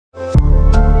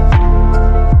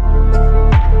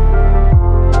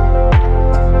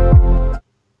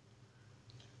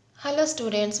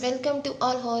students, welcome to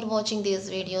all who are watching these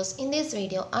videos. In this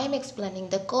video, I am explaining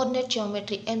the coordinate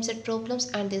geometry Eamcet problems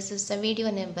and this is the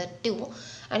video number 2.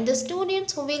 And the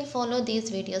students who will follow these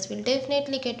videos will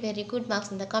definitely get very good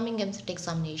marks in the coming Eamcet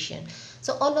examination.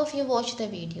 So all of you watch the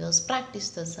videos, practice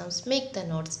the sums, make the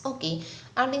notes, okay.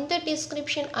 And in the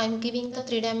description, I am giving the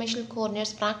 3-dimensional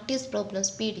coordinates practice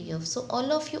problems PDF. So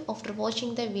all of you after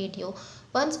watching the video,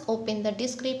 once open the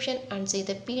description and see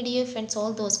the PDF and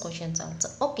solve those questions also.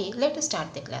 Okay, let us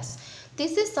start the class.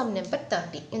 This is sum number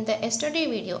 30. In the yesterday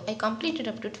video, I completed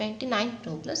up to 29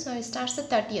 problems. Now I start the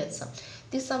 30th sum.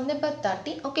 This sum number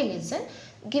 30. Okay, listen.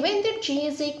 Given that G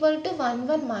is equal to 1,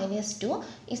 1 minus 2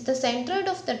 is the centroid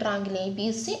of the triangle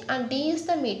ABC and D is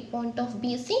the midpoint of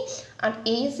BC and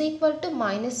A is equal to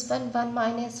minus 1, 1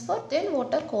 minus 4, then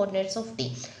what are coordinates of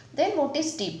D? Then what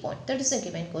is D point? That is a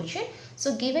given question.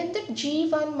 So given that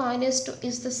G1 minus 2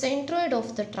 is the centroid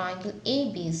of the triangle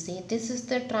ABC, this is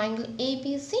the triangle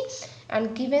ABC,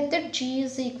 and given that G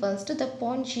is equals to the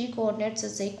point G coordinates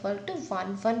is equal to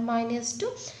 1, 1 minus 2,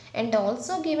 and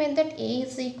also given that A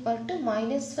is equal to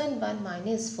minus 1, 1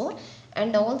 minus 4,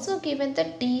 and also given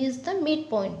that D is the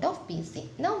midpoint of BC.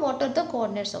 Now what are the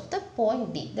coordinates of the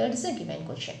point D? That is a given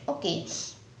question. Okay.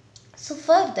 So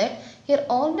for that, here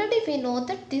already we know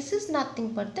that this is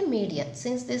nothing but the median.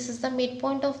 Since this is the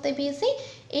midpoint of the BC,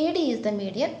 AD is the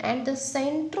median and the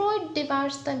centroid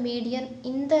divides the median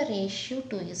in the ratio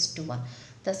 2:1.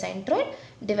 The centroid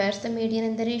divides the median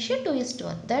in the ratio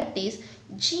 2:1. That is,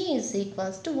 G is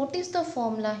equals to, what is the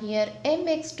formula here?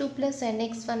 mx2 plus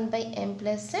nx1 by m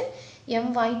plus n,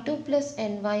 my2 plus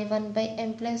ny1 by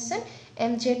m plus n,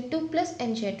 mz2 plus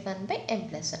mz1 by m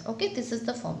plus n. Okay, this is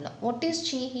the formula. What is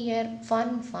G here?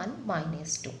 1, 1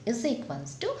 minus 2 is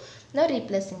equals to, now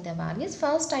replacing the values.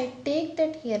 First I take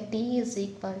that here D is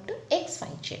equal to x, y,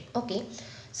 z. Okay,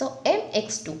 so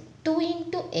mx2, 2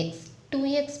 into x,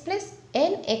 2x plus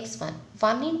nx1,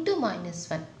 1 into minus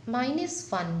 1, minus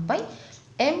 1 by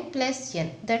m plus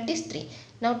n, that is 3.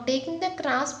 Now taking the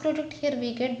cross product here,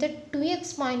 we get that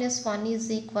 2x minus 1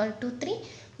 is equal to 3.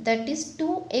 That is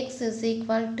 2x is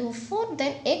equal to 4,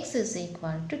 then x is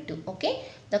equal to 2. Okay,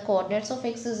 the coordinates of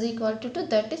x is equal to 2.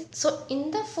 That is, so in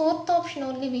the fourth option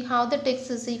only we have that x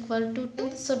is equal to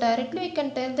 2. So directly we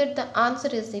can tell that the answer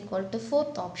is equal to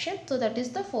fourth option. So that is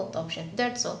the fourth option.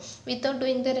 That's all. Without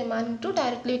doing the remaining two,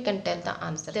 directly we can tell the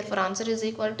answer. Therefore answer is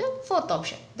equal to fourth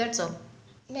option. That's all.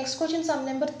 Next question, sum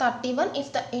number 31.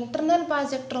 If the internal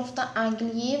bisector of the angle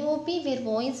AOB where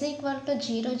O is equal to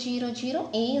 0, 0, 0,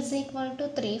 A is equal to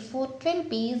 3, 4, 12,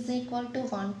 B is equal to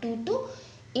 1, 2, 2,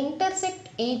 intersect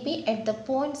AB at the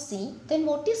point C, then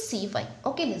what is CY?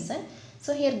 Okay, listen.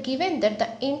 So here given that the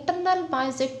internal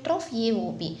bisector of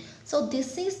AOB. So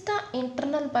this is the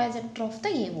internal bisector of the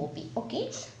AOB.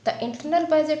 Okay, the internal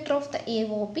bisector of the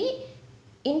AOB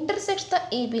intersects the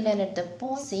AB line at the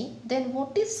point C, then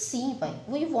what is CY?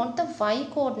 We want the Y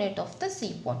coordinate of the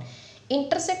C point.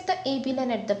 Intersect the AB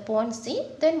line at the point C,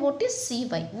 then what is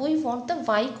CY? We want the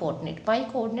Y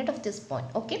coordinate of this point.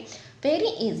 Okay, very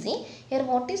easy. Here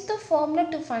what is the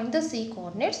formula to find the C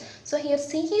coordinates? So here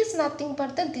C is nothing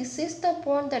but this is the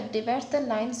point that divides the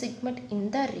line segment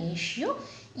in the ratio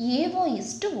AO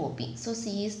is to OB. So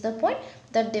C is the point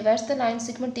that divides the line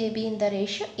segment AB in the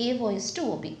ratio AO is to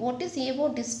OB. What is AO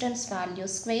distance value?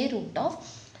 Square root of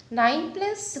 9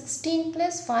 plus 16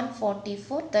 plus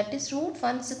 144, that is root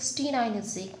 169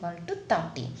 is equal to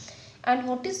 30. And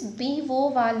what is BO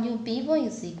value? BO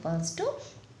is equals to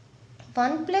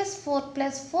 1 plus 4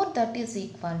 plus 4, that is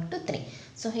equal to 3.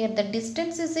 So here the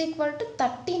distance is equal to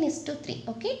 13 is to 3.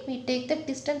 Okay, we take the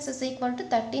distance is equal to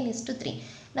 13 is to 3.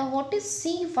 Now what is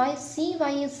CY?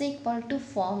 CY is equal to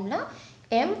formula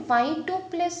my2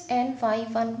 plus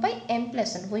ny1 by m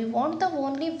plus n. We want the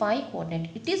only y coordinate.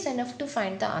 It is enough to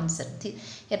find the answer.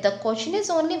 Here the question is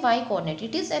only y coordinate.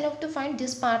 It is enough to find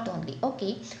this part only.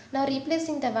 Okay. Now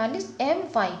replacing the values,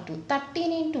 my2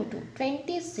 13 into 2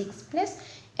 26 plus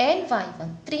ny1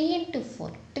 3 into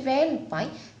 4 12 by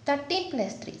 13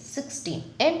 plus 3 16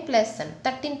 m plus n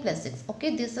 13 plus 6.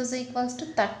 Okay, this is equals to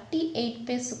 38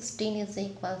 by 16 is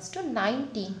equals to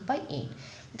 19 by 8.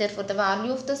 Therefore the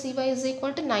value of the CY is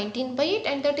equal to 19 by 8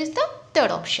 and that is the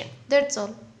third option. That's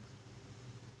all.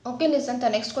 Okay, listen, the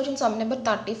next question, sum number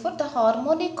 34. The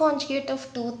harmonic conjugate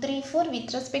of 2, 3, 4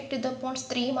 with respect to the points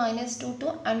 3 minus 2,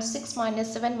 2 and 6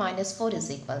 minus 7 minus 4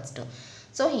 is equals to.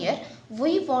 So here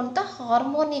we want the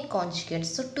harmonic conjugate.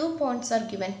 So 2 points are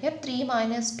given here, 3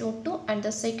 minus 2, 2 and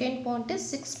the second point is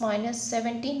 6 minus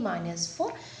 17 minus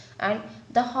 4. and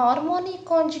the harmonic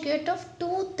conjugate of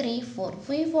 2, 3, 4.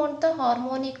 We want the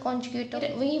harmonic conjugate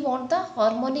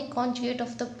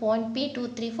of the point P 2,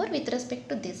 3, 4 with respect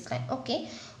to this line. Okay,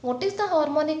 what is the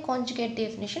harmonic conjugate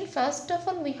definition? First of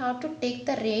all, we have to take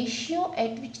the ratio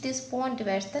at which this point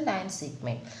divides the line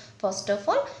segment. First of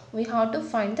all, we have to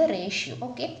find the ratio.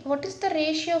 Okay, what is the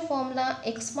ratio formula?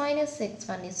 X minus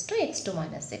x1 is to x2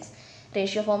 minus x.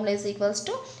 Ratio formula is equals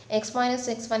to x minus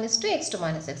x1 is to x2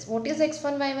 minus x. What is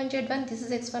x1 y1 z1? This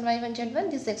is x1 y1 z1.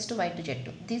 This is x2 y2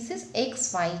 z2. This is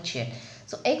x y z.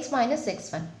 So x minus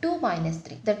x1, 2 minus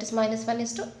 3, that is minus 1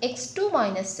 is to x2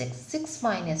 minus 6, 6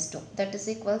 minus 2, that is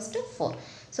equals to 4.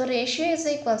 So ratio is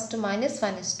equals to minus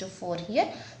 1 is to 4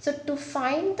 here. So to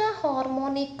find the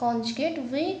harmonic conjugate,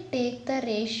 we take the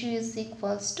ratio is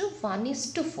equals to 1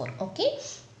 is to 4. Okay.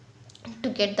 To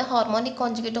get the harmonic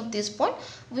conjugate of this point,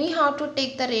 we have to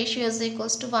take the ratio is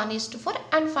equals to 1 is to 4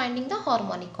 and finding the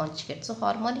harmonic conjugate. So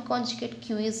harmonic conjugate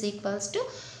Q is equals to,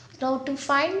 now to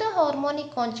find the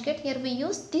harmonic conjugate, here we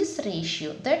use this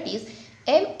ratio, that is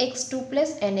mx2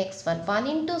 plus nx1, 1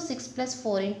 into 6 plus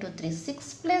 4 into 3,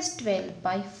 6 plus 12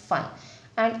 by 5,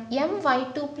 and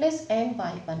my2 plus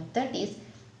my1, that is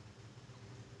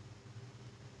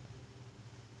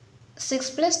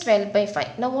 6 plus 12 by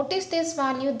 5. Now what is this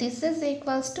value? This is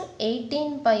equals to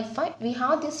 18 by 5. We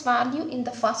have this value in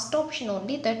the first option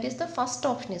only, that is the first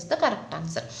option is the correct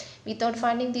answer. Without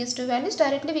finding these two values,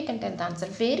 directly we can tell the answer.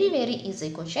 Very easy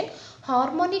question.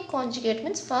 Harmonic conjugate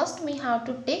means first we have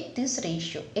to take this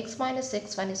ratio. X minus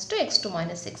x1 is to x2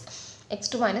 minus 6.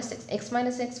 x2 minus 6. X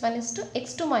minus x1 is to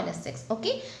x2 minus 6.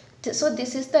 Okay. So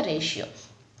this is the ratio.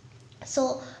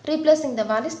 So replacing the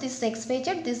values, this xy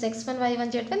z, this x1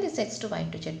 y1 z1, this x2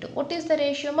 y2 z2. What is the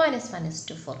ratio? Minus 1 is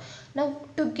to 4. Now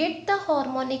to get the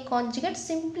harmonic conjugate,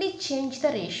 simply change the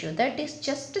ratio. That is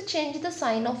just to change the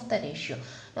sign of the ratio.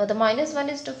 Now the minus 1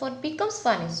 is to 4 becomes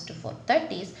 1 is to 4.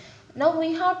 That is, now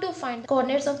we have to find the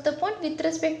coordinates of the point with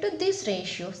respect to this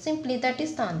ratio. Simply that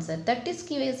is the answer. That is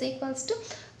Q is equals to,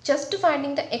 just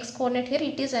finding the x coordinate here,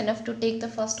 it is enough to take the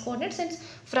first coordinate, since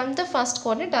from the first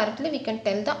coordinate directly we can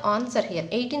tell the answer here.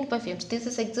 18 by 5. This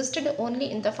is existed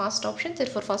only in the first option,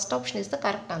 therefore first option is the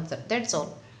correct answer. That's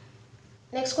all.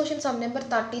 Next question, sum number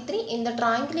 33. In the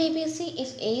triangle ABC,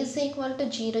 if A is equal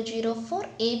to 0, 0, 4,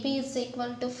 AB is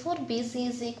equal to 4, BC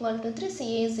is equal to 3,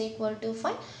 CA is equal to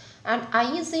 5, and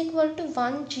I is equal to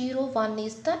 1, 0, 1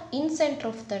 is the incenter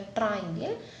of the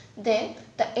triangle, then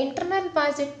the internal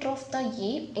bisector of the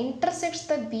A intersects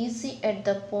the BC at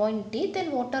the point D,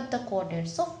 then what are the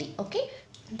coordinates of D? Okay,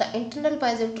 the internal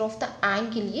bisector of the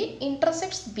angle A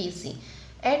intersects BC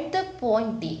at the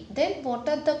point D, then what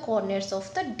are the coordinates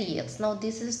of the DX? Now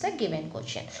this is the given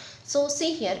question. So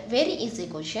see here, very easy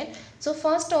question. So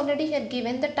first already here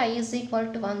given that I is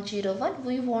equal to 1, 0, 1,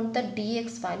 we want the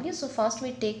DX value. So first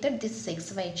we take that this is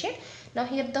XY. Now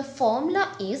here the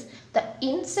formula is the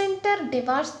incenter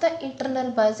divides the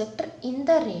internal bisector in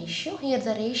the ratio. Here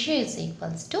the ratio is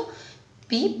equals to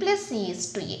B plus C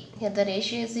is to A. Here the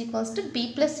ratio is equals to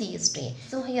B plus C is to A.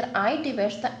 So here I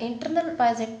divides the internal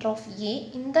bisector of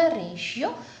A in the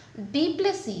ratio B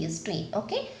plus C is to A.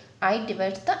 Okay. I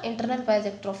divides the internal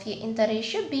bisector of A in the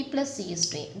ratio B plus C is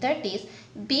to A. That is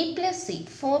B plus C.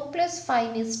 4 plus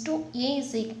 5 is to A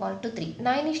is equal to 3.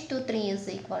 9 is to 3 is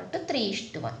equal to 3 is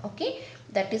to 1. Okay.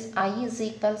 That is I is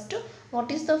equals to,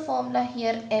 what is the formula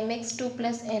here? mx2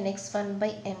 plus nx1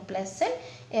 by m plus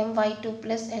n, my2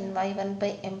 plus ny1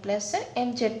 by m plus n,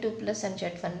 mz2 plus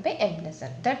nz1 by m plus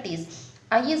n. That is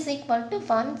I is equal to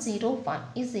 1, 0, 1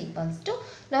 is equals to,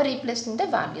 now replacing the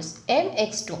values,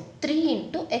 mx2, 3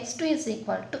 into x2 is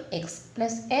equal to x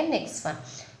plus nx1,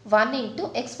 1 into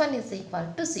x1 is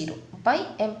equal to 0 by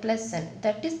m plus n,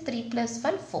 that is 3 plus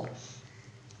 1, 4.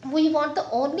 We want the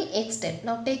only x step.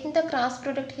 Now taking the cross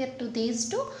product here to these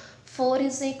two, 4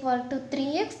 is equal to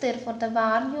 3x, therefore the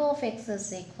value of x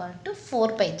is equal to 4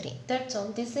 by 3. That's all.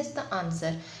 This is the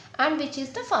answer, and which is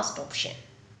the first option.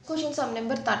 Question sum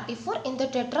number 34. In the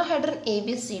tetrahedron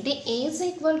ABCD, A is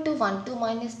equal to 1, 2,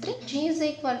 minus 3, G is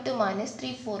equal to minus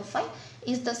 3, 4, 5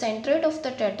 is the centroid of the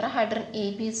tetrahedron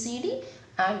ABCD,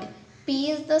 and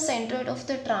P is the centroid of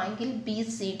the triangle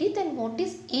BCD, then what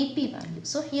is AP value?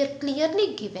 So here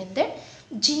clearly given that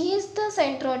G is the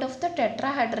centroid of the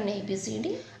tetrahedron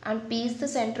ABCD and P is the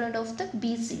centroid of the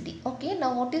BCD. Okay,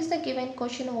 now what is the given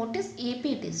question? What is AP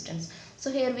distance?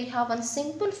 So here we have one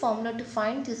simple formula to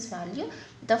find this value.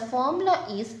 The formula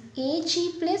is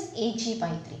AG plus AG by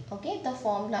 3. Okay, the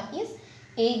formula is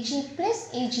AG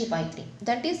plus AG by 3.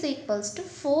 That is equals to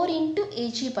 4 into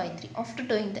AG by 3 after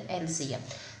doing the LCM.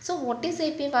 So what is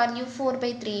AP value? 4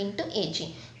 by 3 into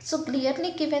AG. So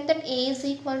clearly given that a is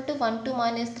equal to 1, 2,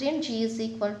 minus 3 and g is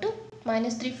equal to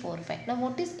minus 3, 4, 5. Now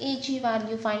what is ag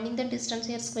value? Finding the distance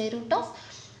here, square root of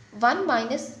 1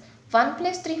 minus 1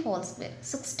 plus 3 whole square,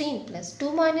 16 plus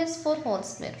 2 minus 4 whole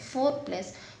square, 4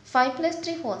 plus 5 plus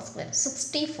 3 whole square,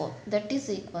 64. That is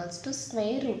equals to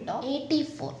square root of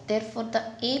 84. Therefore the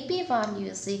AP value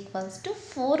is equals to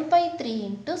 4 by 3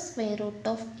 into square root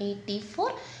of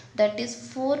 84. That is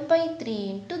 4 by 3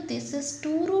 into this is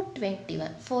 2 root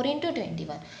 21. 4 into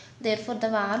 21. Therefore the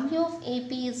value of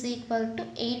AP is equal to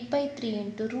 8 by 3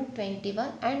 into root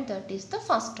 21, and that is the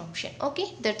first option.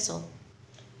 Okay, that's all.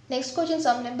 Next question,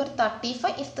 sum number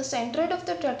 35. If the centroid of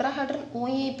the tetrahedron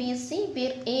OABC,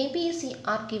 where ABC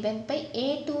are given by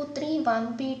A23,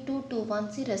 1B2, 2,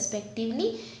 1C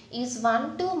respectively, is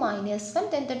 1, 2, minus 1,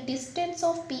 then the distance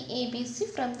of PABC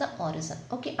from the horizon.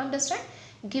 Okay, understand?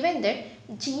 Given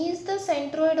that G is the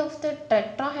centroid of the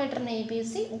tetrahedron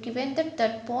ABC, given that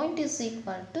that point is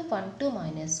equal to 1, 2,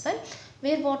 minus 1,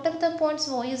 where what are the points?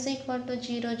 Y is equal to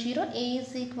 0, 0, A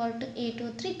is equal to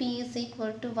A23, B is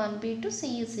equal to 1B2,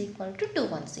 C is equal to 2,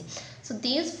 1C. So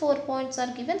these 4 points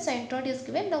are given, centroid is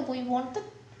given. Now we want the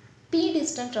P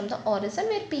distance from the horizon,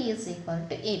 where P is equal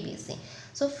to ABC.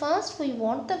 So first we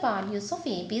want the values of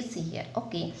ABC here.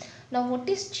 Okay. Now what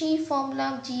is G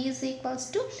formula? G is equals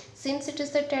to, since it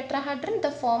is the tetrahedron,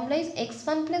 the formula is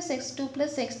x1 plus x2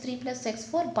 plus x3 plus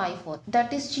x4 by 4.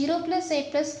 That is 0 plus a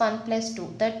plus 1 plus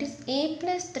 2. That is a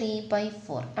plus 3 by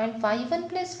 4. And y1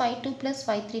 plus y2 plus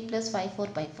y3 plus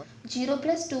y4 by 4. 0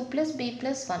 plus 2 plus b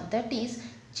plus 1. That is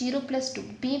 0 plus 2,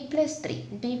 b plus 3,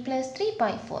 b plus 3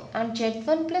 by 4, and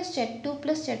z1 plus z2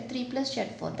 plus z3 plus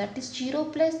z4, that is 0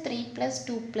 plus 3 plus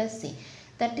 2 plus c,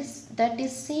 that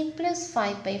is c plus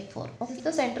 5 by 4. This is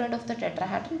the centroid of the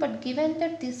tetrahedron, but given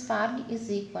that this value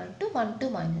is equal to 1, 2,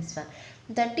 minus 1,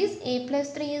 that is a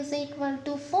plus 3 is equal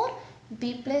to 4,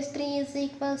 b plus 3 is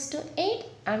equals to 8,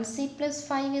 and c plus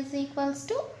 5 is equals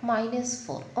to minus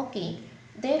 4. Okay,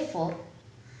 therefore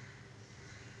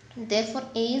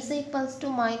A is equals to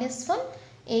minus 1,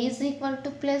 A is equal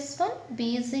to plus 1,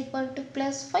 B is equal to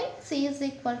plus 5, C is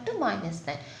equal to minus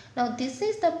 9. Now this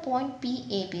is the point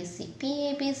PABC.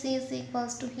 PABC is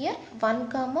equals to here 1,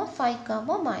 5,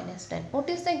 minus 10. What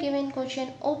is the given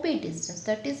question? OP distance,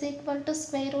 that is equal to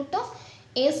square root of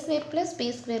A square plus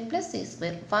B square plus C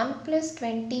square. 1 plus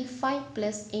 25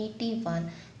 plus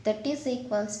 81, that is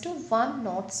equals to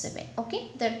 107. Okay,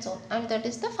 that's all, and that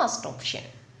is the first option.